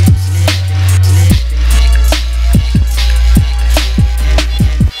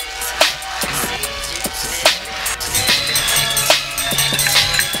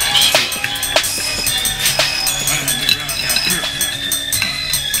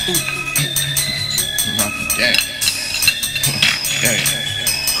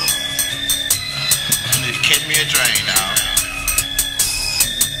 Catch me a train now.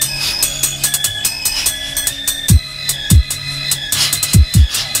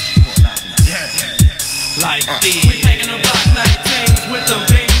 Like this. We taking a block 19s with the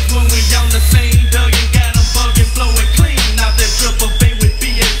beans when we on the scene. Duggan got them bugging, flowing clean. Out that triple B with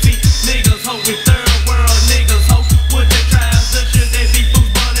BSC. Niggas hope with third world niggas hope with the transition. They be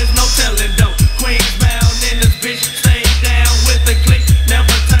football, there's no telling though. Queens bound in this bitch, stay down with the click.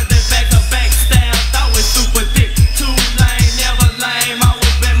 Never turn their back to back style. Thought it super thick. Too lame, never lame.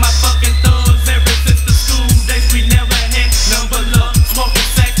 Always been my fucking thugs ever since the school days. We never had number love. Smoking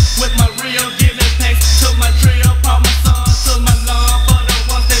sex with my real giving packs. Took my trio pop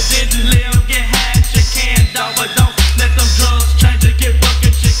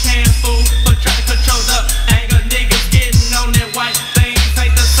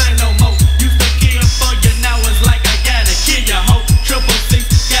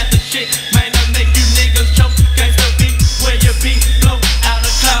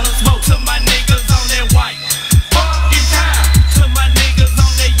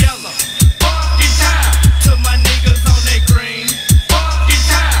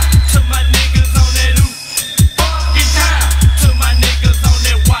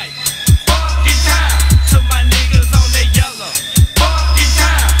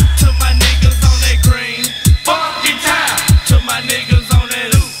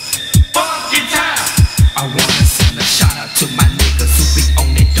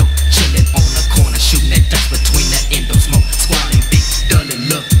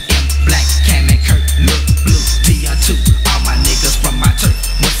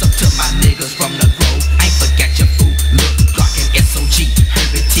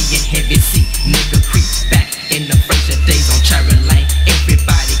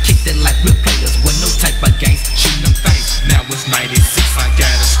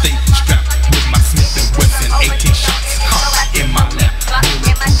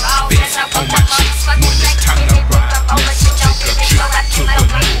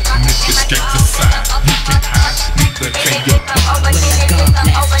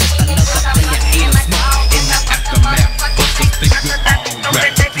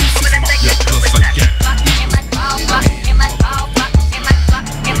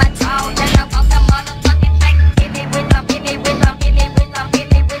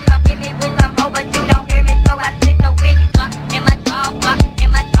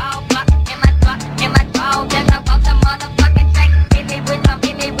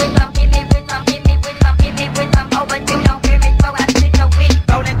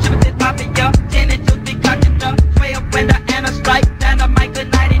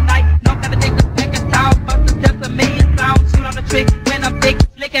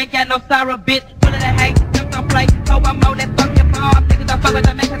sorry, bitch. Full of that hate, just don't play. Oh, I'm on that fucking ball. Niggas don't fuck with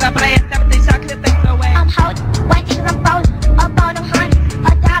the man 'cause I play it. 17 shot clip, they so ass. I'm holding, white niggas I'm rolling. Up all them hundreds,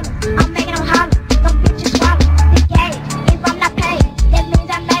 $1. I'm making them holler. Them bitches swallow. This gauge, if I'm not paid, that means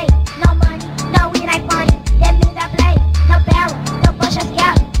I made no money. No, it ain't funny. That means I played. No barrel, no bush or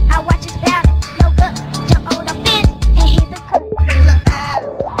scout. I watch his battle. No guts, jump over the fence and hit the cook.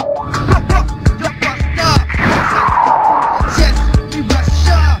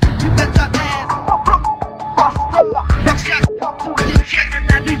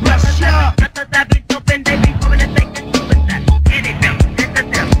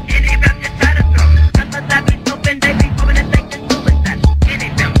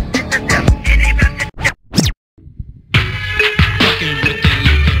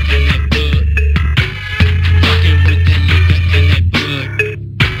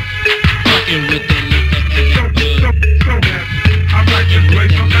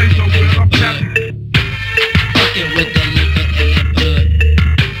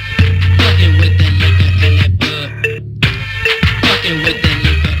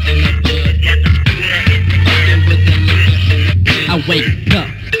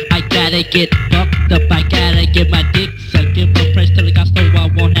 Get fucked up, I gotta get my dick sucked. Give my price till it got so I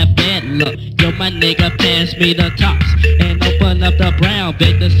won't have bad luck. Yo, my nigga, pass me the tops and open up the brown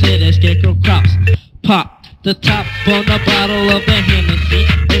bag to sit and scarecrow crops. Pop the top on the bottle of the Hennessy.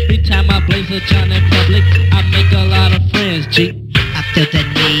 Every time I blaze a John in public, I make a lot of friends, G. I feel the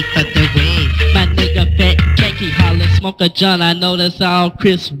need for the weed. My nigga fat cakey holler, smoke a John, I know that's all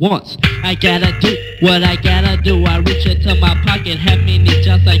Chris wants. I gotta do what I gotta do. I reach into my pocket, how many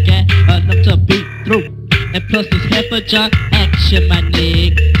Johns I got, enough to beat through. And plus this half a John action, my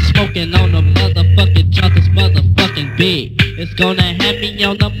nigga. Smoking on the motherfucking John, this motherfucking big. It's gonna have me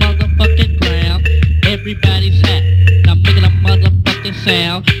on the motherfucking ground. Everybody's hot, I'm making a motherfucking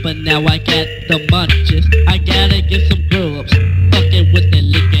sound. But now I got the munches, I gotta get some grubs. Fucking with the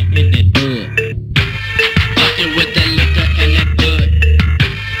liquor and that bud. Fucking with the liquor and that bud.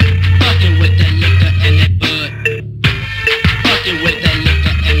 Fucking with the liquor and that bud. Fucking with the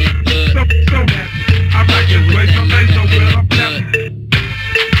liquor and that bud. I'm not getting away from me, so well I'm bud.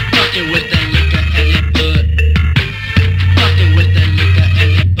 Fucking with the liquor and that bud. Fucking with the liquor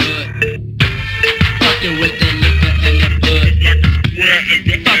and that bud. Fucking with the liquor and that bud.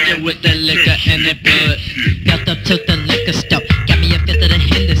 Fucking with the liquor and that bud. Got up to the liquor store, got me up to the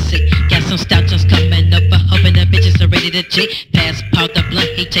Hennessy. Got some stout just coming up, hoping the bitches are ready to G. Pass out the blunt,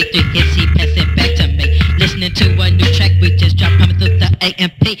 he take 3 hits, he pass it back to me. Listening to a new track, we just dropped pumping through the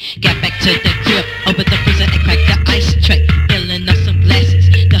AMP. Got back to the crib, opened the freezer and cracked the ice tray. Filling up some glasses,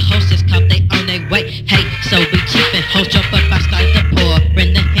 the hostess called, they on their way. Hey, so we keepin' hoes jump up, I started to pour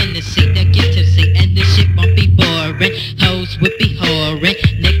in the Hennessy, they get tipsy, and this shit won't be boring. Hoes would be whoring,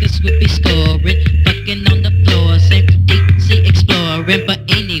 niggas would be scoring, fucking on the floor, same deep sea exploring. But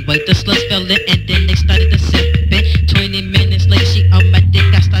anyway, the sluts fell in and then they started to sippin'. 20 minutes later, she on my dick,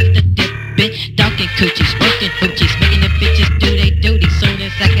 I started to dippin'. Dogging coochies, working hoochies, making the bitches do they duty. Soon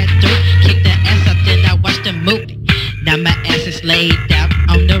as I got through, kicked the ass out, then I watched the movie. Now my ass is laid out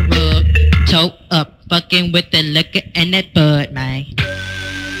on the rug, toe up, fucking with the liquor and that bud, man.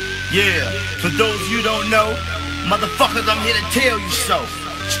 Yeah, for those you don't know, motherfuckers, I'm here to tell you so.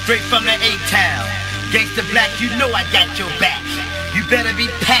 Straight from the A-Town, Gangsta Black, you know I got your back. You better be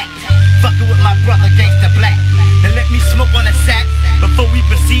packed, fucking with my brother Gangsta Black. Now let me smoke on a sack before we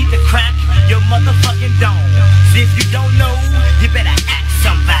proceed to crack your motherfucking dome. See if you don't know, you better ask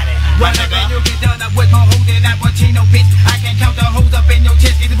somebody. Whatever you get done up with my hoes and that Pacino bitch. I can count the hoes up in your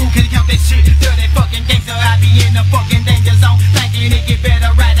chest, get the boo, can count that shit. Dirty fucking gangster, I be in the fucking danger zone. Thinking it get better,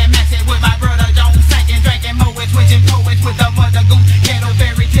 right and max it with my brother Jones. Sinking, drinking, mowing, switching poets with the mother goose. Ghetto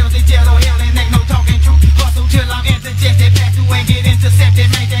fairy tales, it's yellow hell and ain't no talking truth. Hustle till I'm interjected, pass through and get intercepted.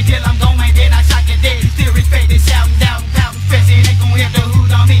 Maintain till I'm going, then I shock it dead. Still respected, shouting down, pouting, stressing, ain't gon' have the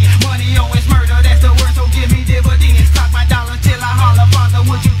hood on me. Money always murder, that's the word, so give me dividends. Stock my dollar till I holler, father,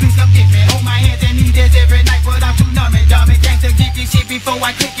 would you please come get me? Hold my hands and need this every night, but I'm too numb and dumb. And gangsta get this shit before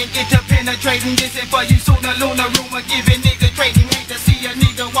I click and get to penetrating. This is for you sooner, lunar, rumor, giving niggas trading. Hate to see a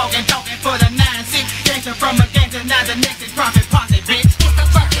nigga walking, talking for the 9-6. Gangsta from a gangsta, now the next is profit, posse, bitch. It's the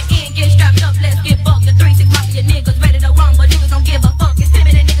fucking end, get strapped up, let's get bucked. The 3-6 mafia niggas ready to run, but niggas don't give a fuck. It's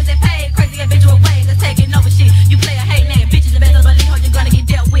tipping and niggas that paid, crazy individual ways, that's taking over shit. You play a hate name, bitches, you better believe how you're gonna get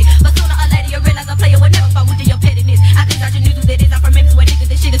dealt with. But sooner or later you realize a player would never fall with your pettiness. I think that you knew that is, I'm from Memphis where niggas,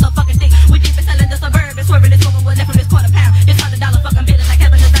 this shit is so fucking thick. We deep and selling the suburb and swerving and smoking what's left from this quarter pound. It's $100 fucking billing like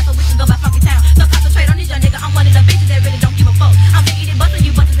heaven is back, so we can go by fucking town. So concentrate on this young nigga, I'm one of the bitches that really don't give a fuck. I'm big eating bustin',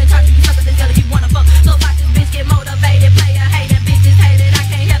 you bustin' and charging you suckers and tell if you wanna fuck. So watch this bitch get motivated, play a hate.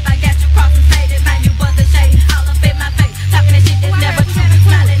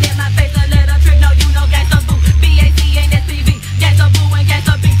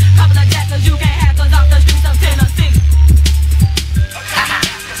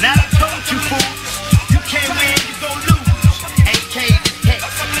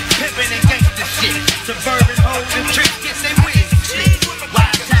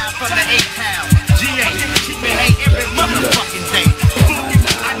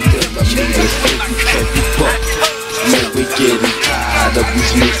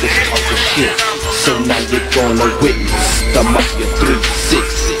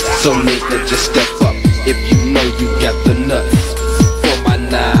 So nigga, just step up if you know you got the nuts. For my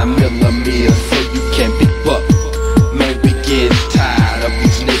 9mm, so you can't be bucked. Man, we get tired of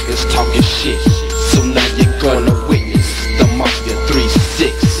these niggas talking shit. So now you're gonna witness the Mafia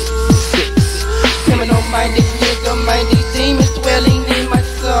 366. Criminal-minded nigga, mind these demons dwelling in my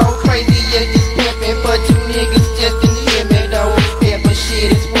soul. Crazy as this pimpin', but you niggas just didn't hear me though. Yeah, but shit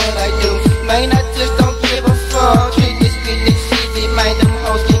is what I do. Man, I just don't give a fuck. Treat this bitch easy, mind them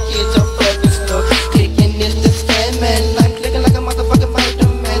hoes can get your fucking stuff. Clicking is the scamming, I'm clicking like a motherfucking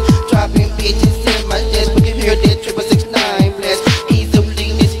murder man. Dropping bitches in my desk, we can hear that 669 blast.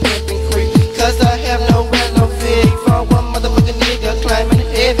 Easily this pimpin' creep, cause I have no relevant for one motherfucking nigga climbing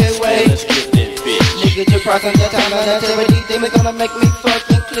heavyweight. Nigga, just crossing the time of activity. Demons gonna make me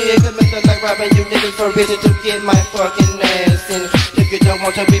fucking clear. Cause make it like robbing you niggas for reason to get my fucking ass in. If you don't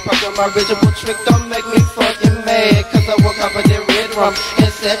want to be part of my ritual trick, don't make me fucking mad. Cause I woke up with that red rum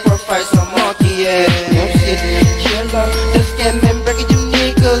and sacrifice a monkey ass. No shit, killer. The scamming breaking you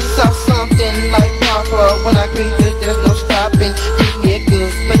niggas off something like Papa. When I creep this, there's no stopping you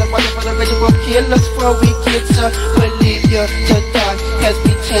niggas. Better watch out for the ritual killers before we get you. Believe you to die as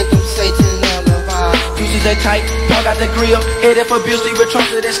we chant them Satan lullaby. Uses that tight, dog out the grill, headed for Bill Steve with trunks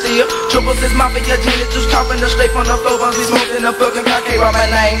of that steel. TROOPAZ is Mafia, genius, just coughing the straight from the floor. Once we smoking the fucking cock, can't write my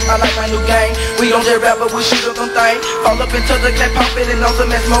name. I like my new game. We don't just rap, but we shoot up them things. Fall up into the clap, pop it and on some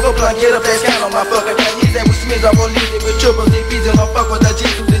and smoke a blunt. Get up that scan on my fucking cat. He said we Smith, I won't leave it with TROOPAZ. They busy, don't fuck with the G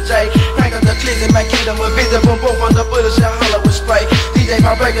to the J. Crank up the clips and make it them a visit. Boom, boom, from the bullet, shot holler with spray. DJ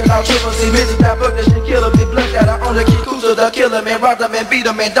my breaking out TROOPAZ. He busy, that book, that shit killer. Big blood that I own the key, KOOPSTA, the killer. Man, rocked up and beat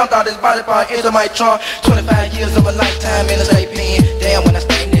him and dumped out his body part into my trunk. 25 years of a lifetime in a state pen. Damn, when I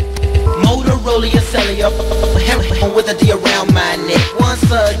stand it. Motorola, you sell it up with a D around my neck. Once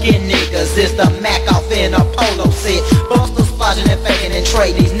again, niggas, it's the Mac off in a polo set. Busters spotting and faking and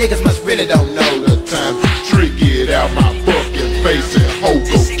trade. These niggas must really don't know the time. Trick it out my fucking face and hope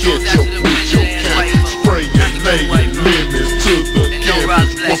go catch up with your cat. Spray and lay and limits to the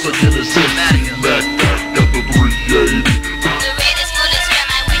campus. Once again, it's SKIMASK, got the 380.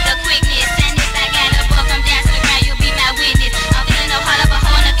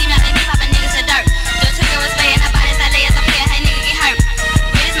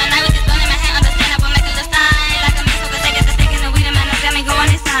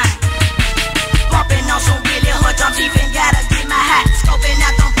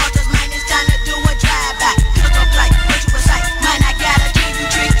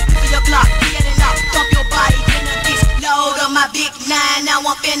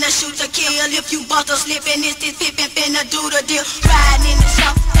 I'm finna shoot to kill. If you bust or slippin', it's this pippin' finna do the deal. Riding in the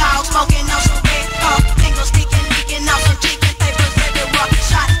shop, dog smoking on some red pump. Fingers sticking, licking off some chicken papers everywhere.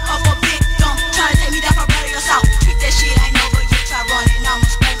 Shot up a big dump, tryna take me down for bloody assault. Treat that shit ain't over yet, try running, I'ma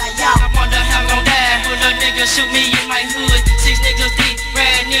spray like y'all. I wonder how gon' die when a nigga shoot me in my hood. 6 niggas deep,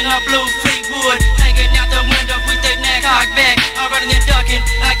 riding in a blue Fleetwood. Hanging out the window with that neck cocked back. I'm running and ducking,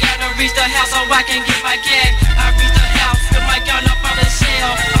 I gotta reach the house so I can get my gag. I reach the house with my gun up on the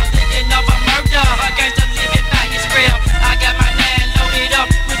shelf. I'm thinking of a murder, a gangster living by his grave. I got my 9 loaded up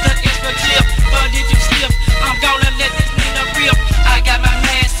with the extra clip. But if you slip, I'm gonna let this nigga rip. I got my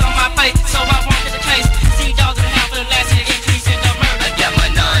mask on my face, so I won't get the case. See dogs in the house for the last year, increase in the murder. I got my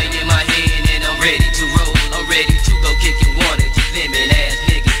 9 in my hand and I'm ready to roll. I'm ready to go kick and water. You lemon ass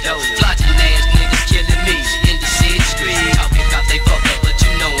niggas, though. Flotching ass niggas killing me in the city street. Talking about they fuck up, but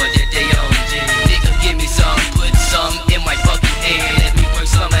you know what that they on G. Nigga, give me some, put some in my fucking hand. Let me work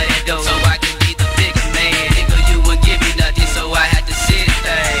some of that dough so I can be the bigger man. Nigga, you wouldn't give me nothing, so I had to sit it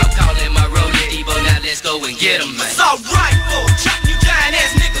thing. I'm calling my roller Evo, now let's go and get him, man. It's alright, fool. Chop you giant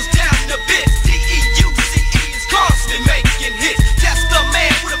ass niggas down to bits. D-E-U-C-E is constantly making hits. Test the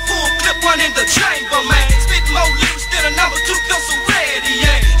man with a full clip running the chamber, man. Spit more lyrics than a number 2 dose already,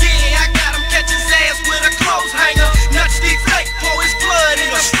 yeah, I got him catch his ass with a clothes hanger. Nuts stick flake, pour his blood in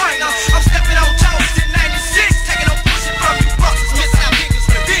a strainer. I'm stepping on toes in 96, taking no pushing from you busters. Miss out niggas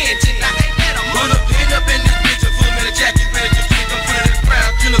revenge, and I ain't let 'em run up, end up in this bitch, a full minute jacket, ready to kick. I'm putting it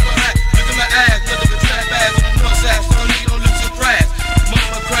proud, killer for hot. Look at my eyes, nothing but trap ass on the north side, so nigga don't look surprised.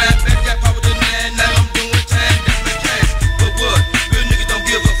 Mama crying, baby got power to 9, now I'm doing time, that's my cash. But what? Real niggas don't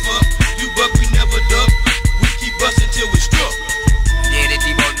give a fuck. You buck, we never duck. We keep bustin' till we struck. Yeah, that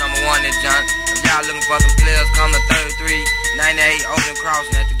D-Boat #1 is John. If y'all looking for some players, come to 33, 98, open cross,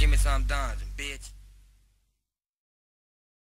 now to give me something done.